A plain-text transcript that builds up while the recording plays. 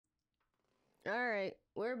Alright,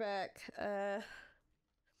 we're back.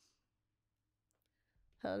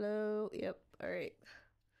 Hello. Yep, alright.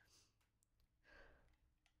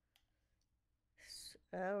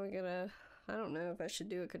 We're gonna... I don't know if I should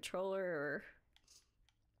do a controller or...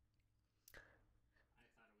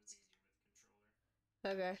 I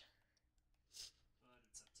thought it was easier with controller, Okay. but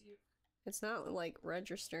it's up to you. It's not, like,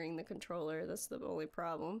 registering the controller. That's the only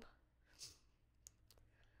problem.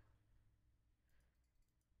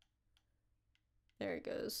 There it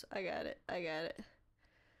goes. I got it. I got it.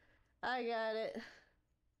 I got it.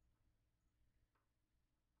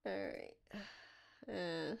 Alright.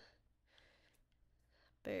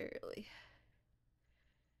 Barely.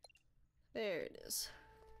 There it is.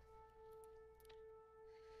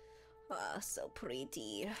 Ah, so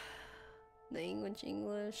pretty. Language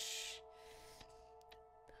English.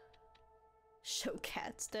 Show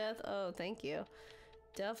cat's death. Oh, thank you.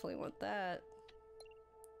 Definitely want that.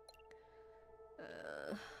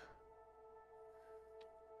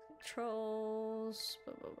 Controls.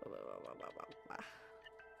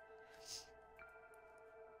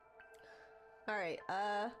 Alright,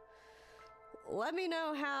 let me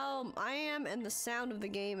know how I am and the sound of the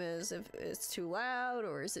game is. If it's too loud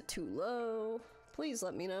or is it too low. Please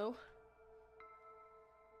let me know.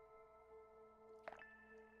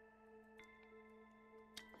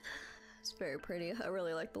 It's very pretty. I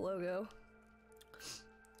really like the logo.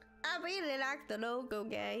 I really like the logo,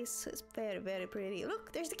 guys. It's very, very pretty.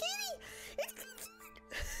 Look, there's the kitty! It's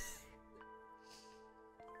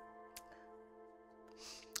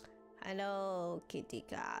Hello, kitty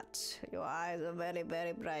cat. Your eyes are very,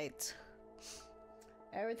 very bright.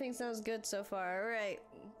 Everything sounds good so far. Alright.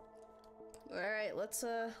 Alright, let's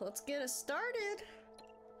get it started.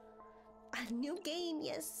 A new game,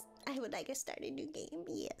 yes. I would like to start a new game.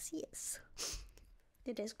 Yes, yes.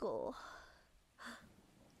 Let us go.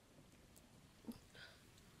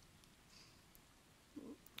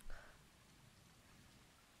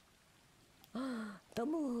 The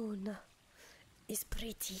moon is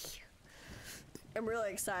pretty. I'm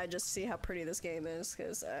really excited just to see how pretty this game is,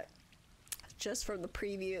 because just from the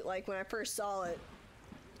preview, like when I first saw it,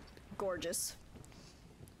 gorgeous.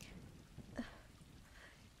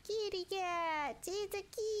 Kitty cat, it's a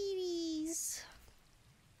kitties.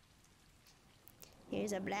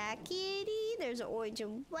 Here's a black kitty, there's an orange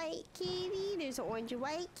and white kitty, there's an orange and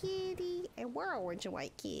white kitty, and we're an orange and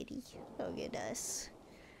white kitty. Look at us.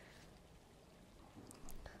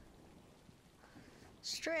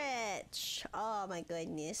 Stretch. Oh my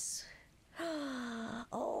goodness.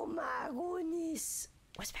 Oh my goodness.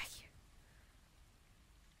 What's back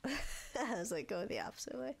here? I was like going the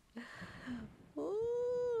opposite way. Ooh.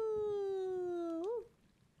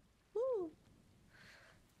 Ooh.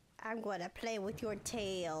 I'm gonna play with your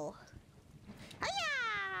tail.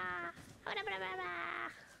 Hiya!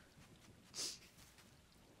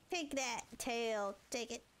 Take that, tail.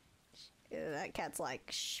 Take it. That cat's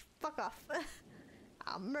like, shh, fuck off.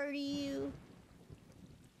 I'll murder you.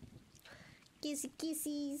 Kissy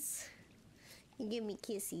kissies. You give me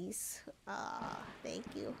kissies. Ah, thank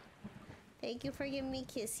you. Thank you for giving me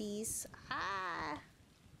kissies. Ah.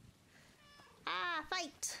 Ah,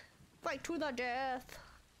 fight. Fight to the death.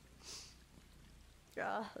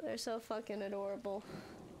 Oh, they're so fucking adorable.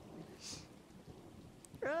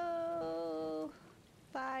 Oh.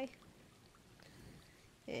 Bye.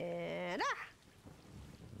 And ah.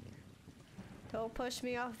 Don't push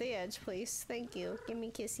me off the edge, please. Thank you. Give me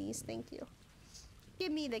kissies. Thank you. Give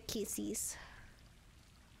me the kissies.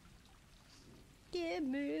 Give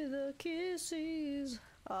me the kissies.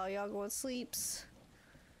 Oh, y'all going to sleeps.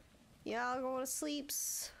 Y'all going to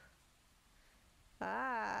sleeps.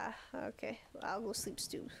 Ah, okay. I'll go sleeps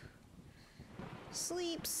too.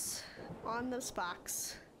 Sleeps on this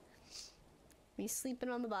box. Me sleeping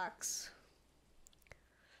on the box.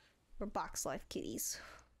 We're box life kitties.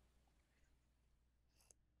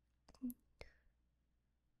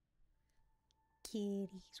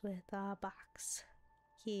 Kitties with a box.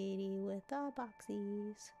 Kitty with the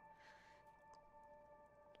boxies.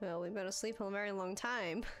 Well, we've been asleep a very long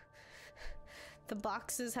time. The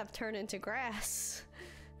boxes have turned into grass.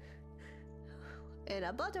 And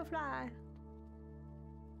a butterfly.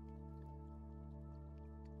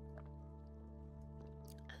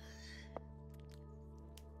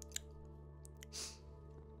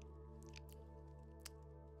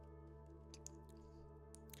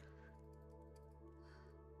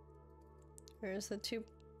 There's the two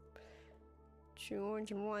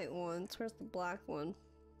orange and white ones. Where's the black one?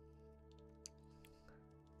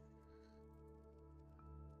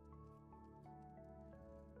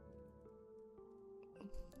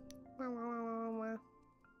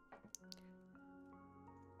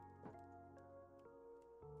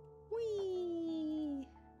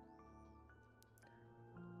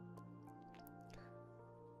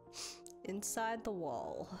 Inside the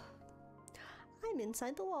wall. I'm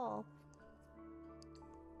inside the wall.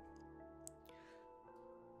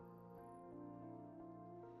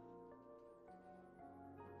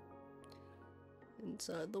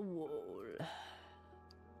 Inside the wall.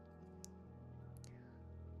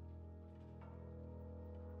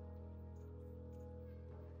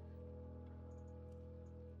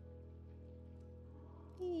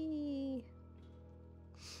 Eee.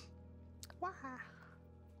 Wah.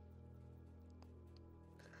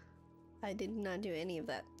 I did not do any of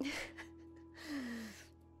that.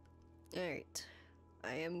 Alright.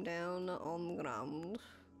 I am down on the ground.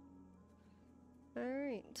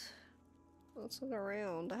 Alright. Let's look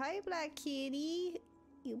around. Hi, black kitty.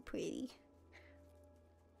 You pretty.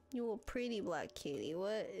 You a pretty black kitty.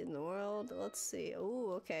 What in the world? Let's see.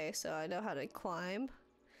 Oh, okay. So I know how to climb.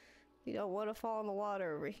 We don't want to fall in the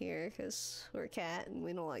water over here because we're a cat and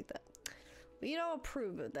we don't like that. We don't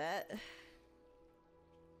approve of that.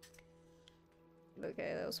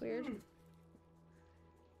 Okay, that was weird.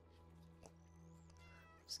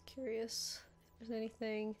 Just curious if there's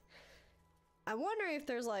anything. I'm wondering if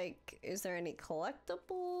there's like, is there any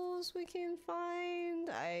collectibles we can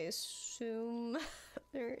find? I assume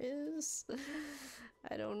there is.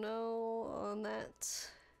 I don't know on that.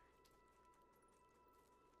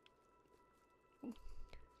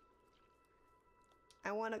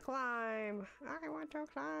 I want to climb. I want to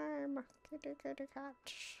climb. Kitty, kitty, cat.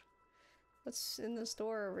 What's in this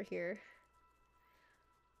door over here?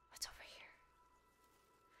 What's over here?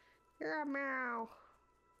 You're a meow.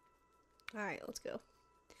 Alright, let's go.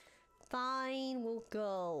 Fine, we'll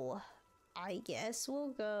go. I guess we'll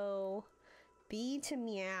go. B to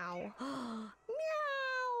meow. Meow!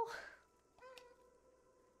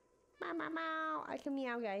 Meow, meow, meow. I can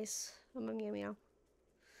meow, guys. I'm a meow, meow.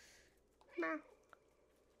 Meow.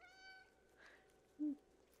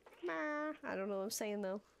 Meow. I don't know what I'm saying,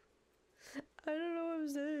 though. I don't know what I'm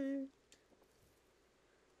saying.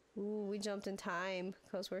 Ooh, we jumped in time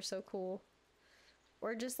because we're so cool.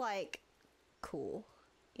 We're just like cool,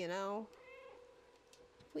 you know?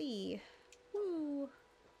 Wee. Woo.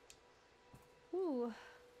 Woo.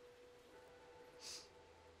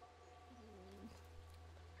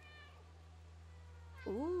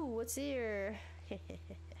 Ooh, what's here?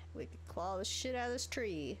 We could claw the shit out of this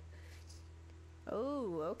tree.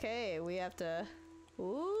 Oh, okay. We have to.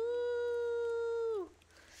 Ooh.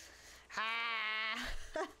 Ha!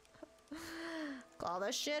 Claw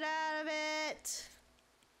the shit out of it.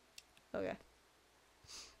 Okay.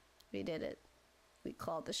 We did it. We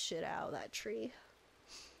clawed the shit out of that tree.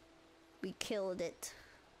 We killed it.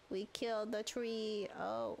 We killed the tree.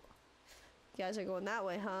 Oh. You guys are going that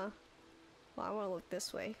way, huh? Well, I want to look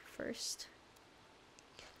this way first.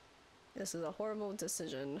 This is a horrible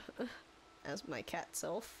decision. As my cat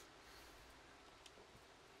self.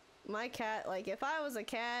 My cat, like, if I was a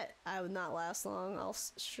cat, I would not last long. I'll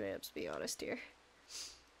straight up be honest here.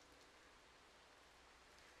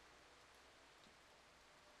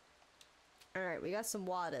 Alright, we got some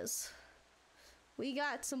waters. We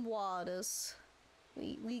got some waters.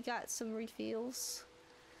 We got some refills.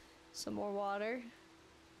 Some more water.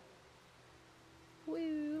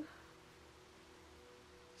 Woo.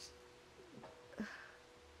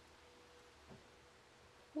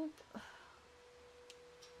 Whoop.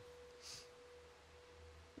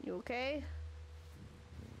 You okay?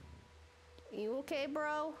 You okay,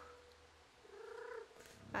 bro?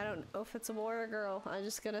 I don't know if it's a boy or a girl. I'm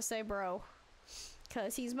just gonna say bro.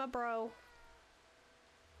 'Cause he's my bro.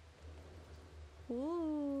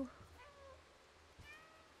 Ooh.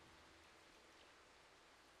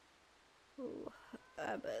 Ooh.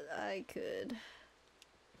 I bet I could.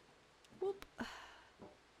 Whoop.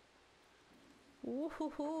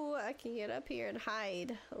 Woohoo! I can get up here and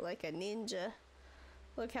hide like a ninja.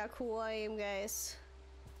 Look how cool I am, guys.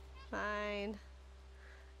 Fine.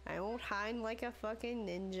 I won't hide like a fucking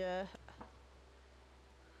ninja.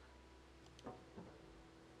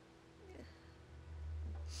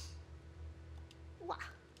 Wah.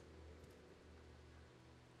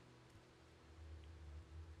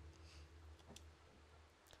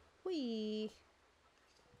 Wee.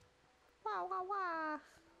 Wah wah wah.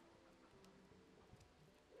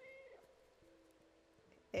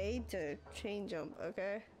 A to chain jump,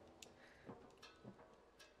 okay.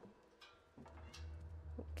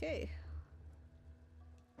 Okay.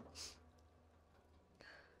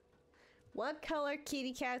 What color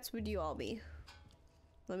kitty cats would you all be?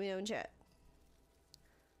 Let me know in chat.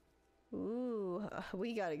 Ooh,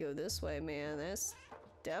 we gotta go this way, man. That's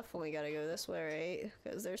definitely gotta go this way, right?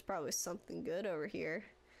 Because there's probably something good over here.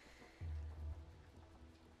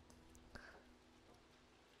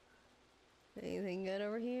 Anything good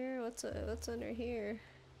over here? What's under here?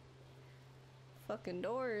 Fucking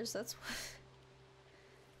doors, that's what.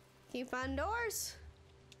 Can't find doors!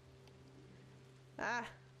 Ah.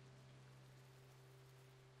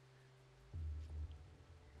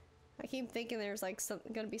 I keep thinking there's like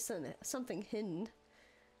gonna be something hidden.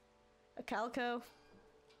 A calico?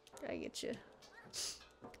 I get you.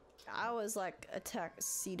 I was like a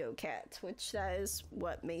tuxedo cat, which that is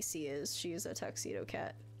what Macy is. She is a tuxedo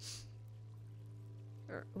cat.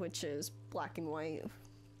 Which is black and white.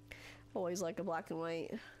 Always like a black and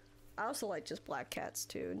white. I also like just black cats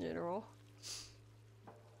too in general.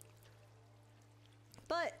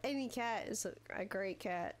 But any cat is a great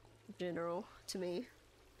cat in general to me.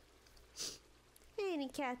 Any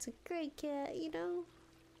cat's a great cat, you know?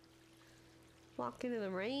 Walking in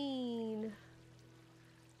the rain.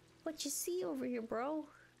 What you see over here, bro?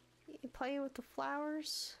 You playing with the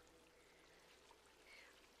flowers?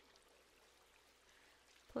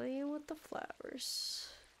 Playing with the flowers.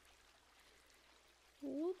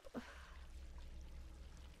 Whoop.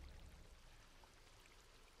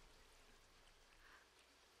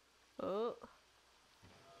 Oh.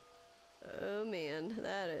 Oh man,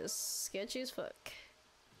 that is sketchy as fuck.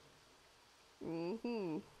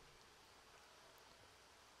 Mm-hmm.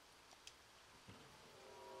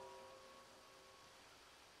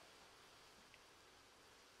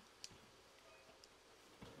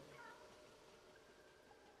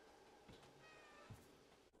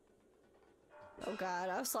 Oh god,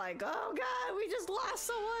 I was like, oh god, we just lost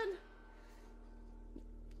someone!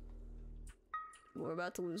 We're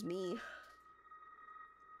about to lose me.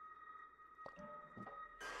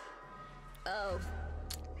 Oh.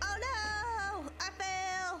 Oh no! I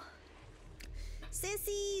fell!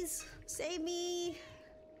 Sissies! Save me!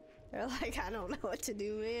 They're like, I don't know what to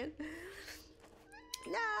do, man.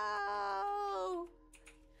 No!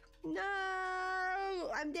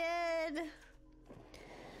 No! I'm dead!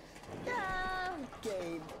 No!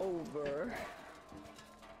 Game over.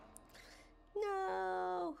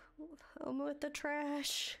 No! I'm with the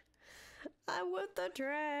trash. I'm with the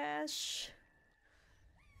trash.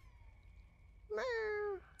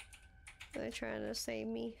 They're trying to save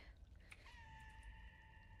me.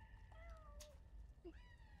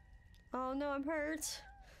 Oh no, I'm hurt.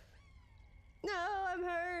 No, I'm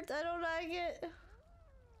hurt. I don't like it.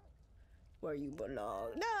 Where you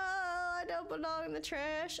belong. No, I don't belong in the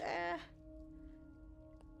trash.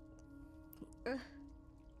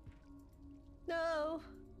 No.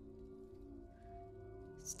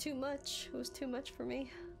 It's too much. It was too much for me.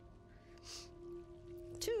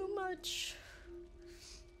 Too much.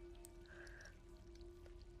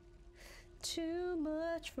 Too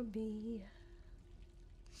much for me.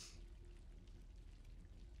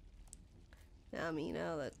 I mean,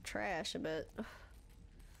 out of the trash a bit.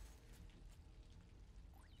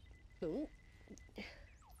 Ooh.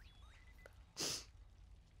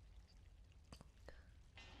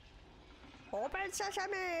 Open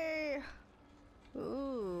sesame!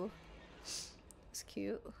 Ooh. That's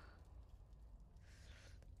cute.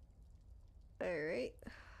 Alright.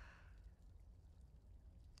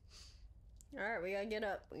 Alright, we gotta get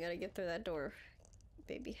up. We gotta get through that door.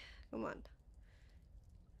 Baby, come on.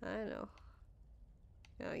 I know.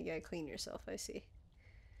 Oh, you gotta clean yourself, I see.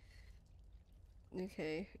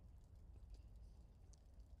 Okay.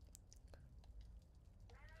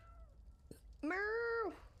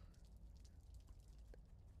 Meow!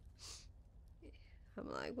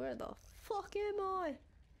 I'm like, where the fuck am I?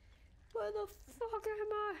 Where the fuck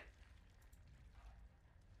am I?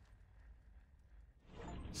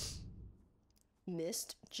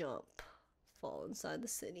 Missed jump. Fall inside the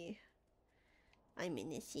city. I'm in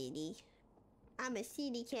the city. I'm a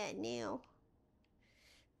city cat now.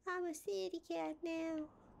 I'm a city cat now.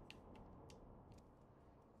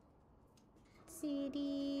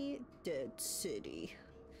 City. Dead city.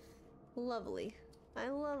 Lovely.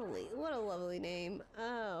 Lovely. What a lovely name.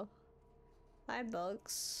 Oh. Hi,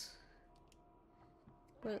 bugs.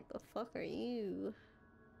 What the fuck are you?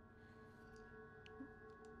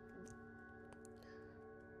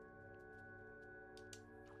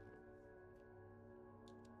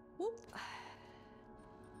 Whoop.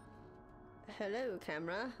 Hello,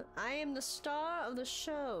 camera. I am the star of the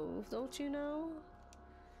show. Don't you know?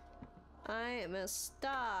 I am a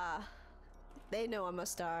star. They know I'm a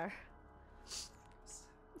star.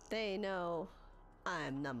 They know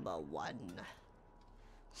I'm number one.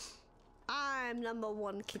 I'm number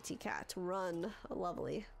one kitty cat. Run.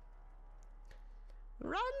 Lovely.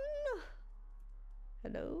 Run!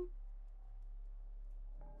 Hello?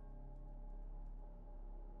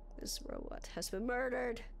 This robot has been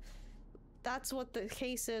murdered. that's what the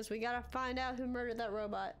case is. We gotta find out who murdered that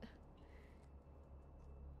robot.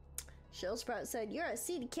 Shellsprout said, "You're a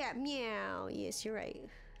city cat, meow." Yes, you're right.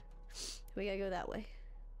 We gotta go that way.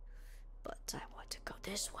 But I want to go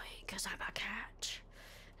this way because I'm a cat.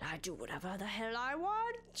 And I do whatever the hell I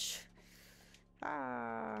want.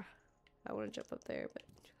 Ah. I want to jump up there, but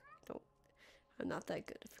don't. I'm not that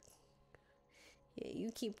good. Yeah,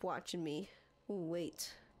 you keep watching me. Ooh,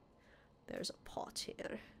 wait. There's a pot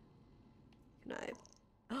here. Can I?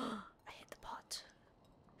 I hit the pot.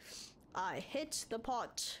 I hit the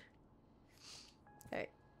pot. Hey,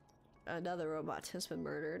 another robot has been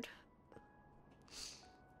murdered.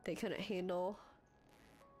 They couldn't handle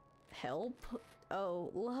help.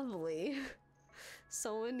 Oh, lovely.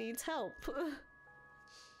 Someone needs help.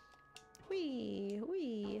 Wee,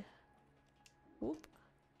 wee. Whoop.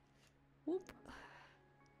 Whoop.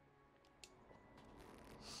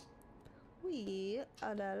 Wee.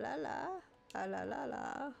 Ah la la la. Ah la la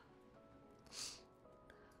la.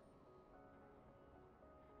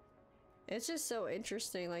 It's just so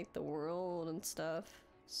interesting, like the world and stuff.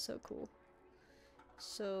 So cool.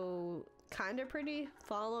 So kind of pretty.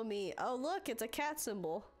 Follow me. Oh look, it's a cat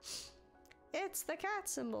symbol. It's the cat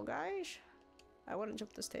symbol, guys. I want to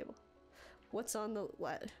jump this table. What's on the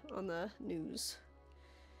what on the news?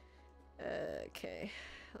 Okay,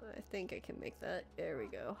 I think I can make that. There we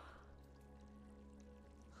go.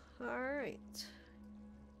 All right.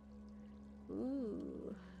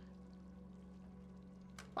 Ooh.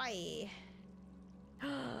 Why?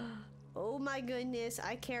 Oh my goodness!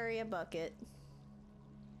 I carry a bucket.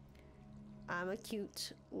 I'm a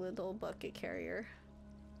cute little bucket carrier.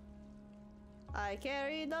 I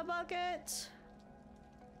carry the bucket!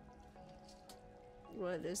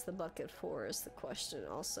 What is the bucket for is the question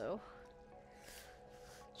also.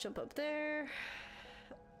 Jump up there.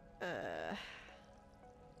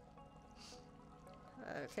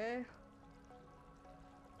 Okay.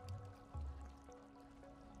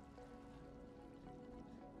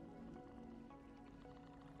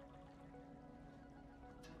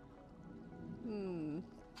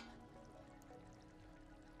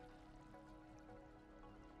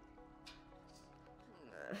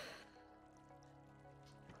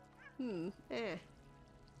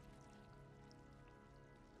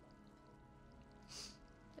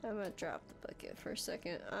 I'm gonna drop the bucket for a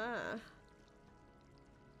second. Ah.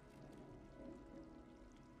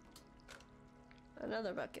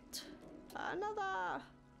 Another bucket. Another!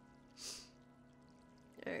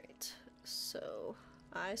 Alright, so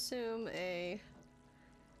I assume a...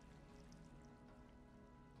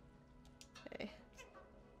 Okay.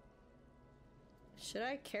 Should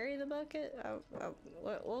I carry the bucket?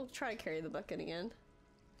 We'll try to carry the bucket again.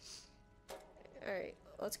 Alright,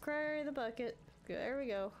 let's carry the bucket. There we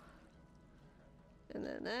go. And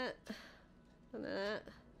then that. And then that.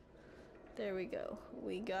 There we go.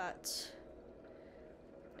 We got...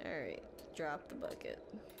 Alright, drop the bucket.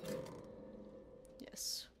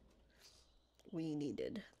 Yes. We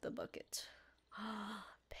needed the bucket.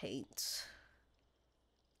 Paint.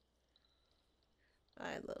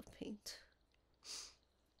 I love paint.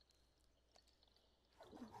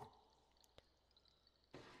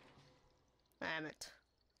 Damn it.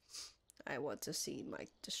 I want to see my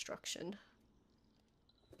destruction.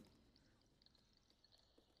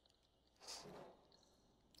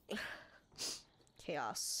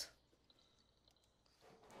 Chaos.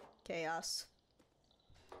 Chaos.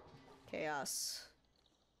 Chaos.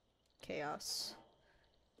 Chaos.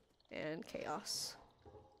 And chaos.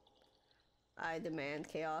 I demand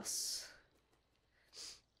chaos.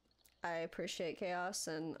 I appreciate chaos,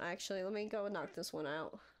 and actually, let me go and knock this one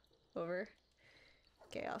out. Over.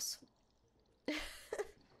 Chaos.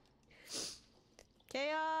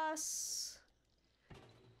 Chaos!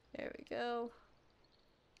 There we go.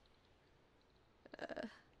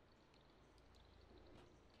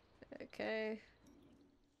 Okay.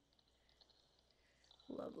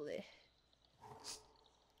 Lovely.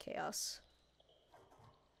 Chaos.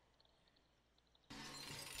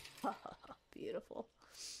 Beautiful.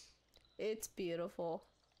 It's beautiful.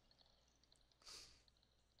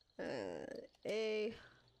 A.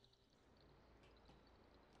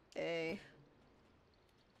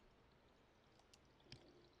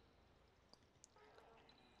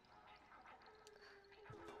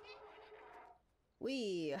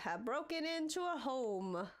 We have broken into a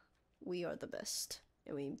home. We are the best.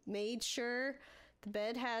 And we made sure the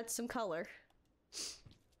bed had some color.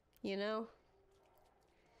 You know?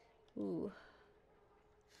 Ooh.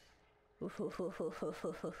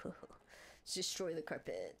 Destroy the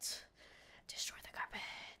carpet. Destroy the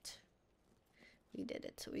carpet. We did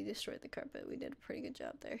it. We destroyed the carpet. We did a pretty good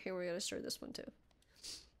job there. Here, we're gonna destroy this one too.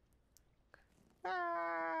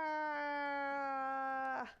 Ah!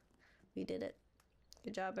 We did it.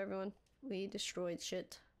 Good job, everyone. We destroyed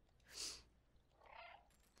shit.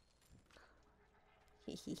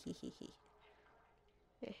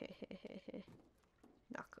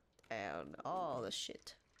 Knock down all the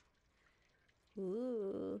shit.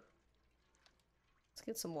 Ooh. Let's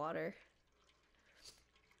get some water.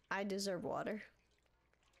 I deserve water.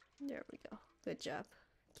 There we go. Good job,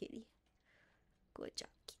 kitty. Good job,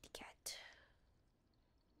 kitty cat.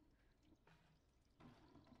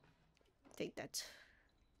 Take that.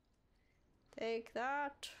 Take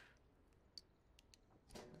that.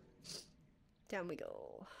 Down we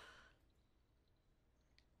go.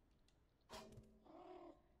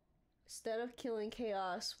 Instead of killing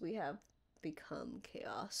chaos, we have become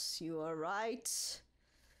chaos. You are right.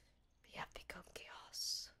 We have become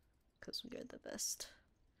chaos. Because we are the best.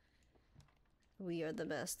 We are the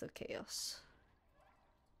best of chaos.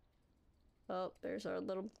 Oh, there's our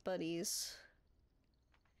little buddies.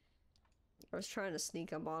 I was trying to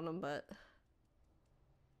sneak up on them, but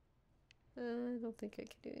I don't think I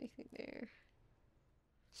can do anything there.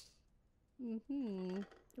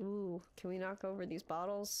 Ooh, can we knock over these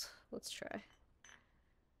bottles? Let's try.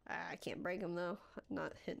 I can't break them though. I'm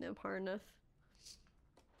not hitting them hard enough.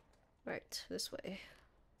 Right, this way.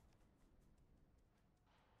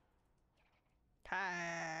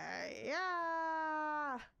 Hi,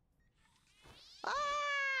 yeah!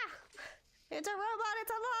 Ah! It's a robot,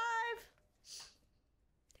 it's alive!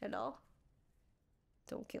 Hello?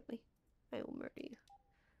 Don't kill me. I will murder you.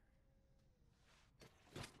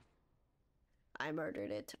 I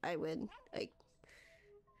murdered it. I win.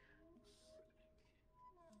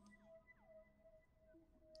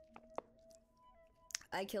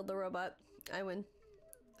 I killed the robot. I win.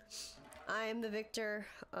 I am the victor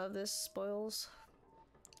of this spoils.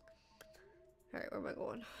 Alright, where am I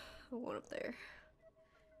going? I'm going up there.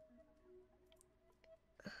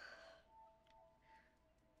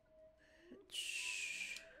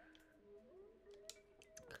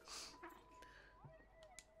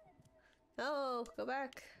 No, go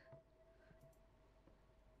back.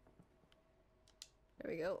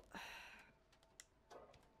 There we go.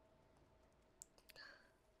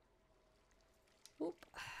 Whoop.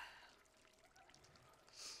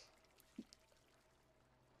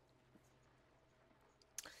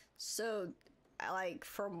 So, like,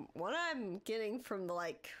 from what I'm getting from the,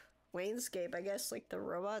 like, Waynescape, I guess, like, the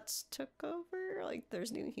robots took over? Like,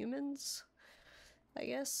 there's new humans? I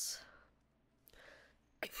guess.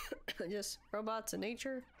 Just robots in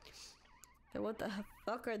nature? And what the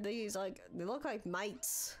fuck are these? Like, they look like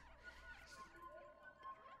mites.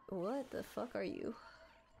 What the fuck are you?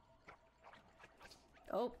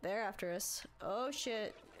 Oh, they're after us. Oh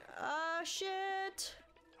shit. Oh shit!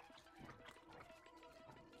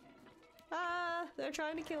 Ah, they're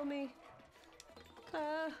trying to kill me.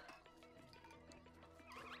 Ah,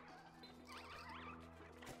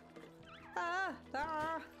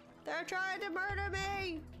 they're trying to murder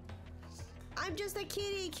me! I'm just a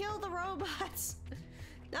kitty, kill the robots!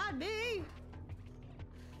 Not me!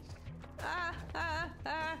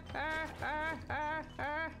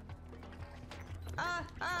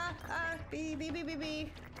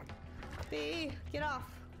 B, get off.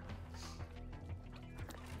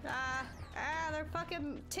 They're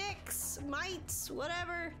fucking ticks, mites,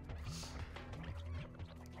 whatever.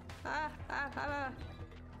 I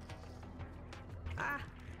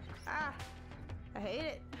hate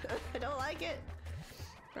it. I don't like it.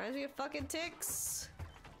 Reminds me of fucking ticks.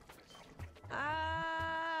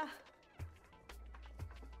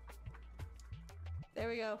 There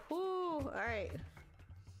we go. Woo! Alright.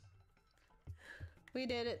 We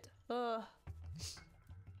did it. Ugh.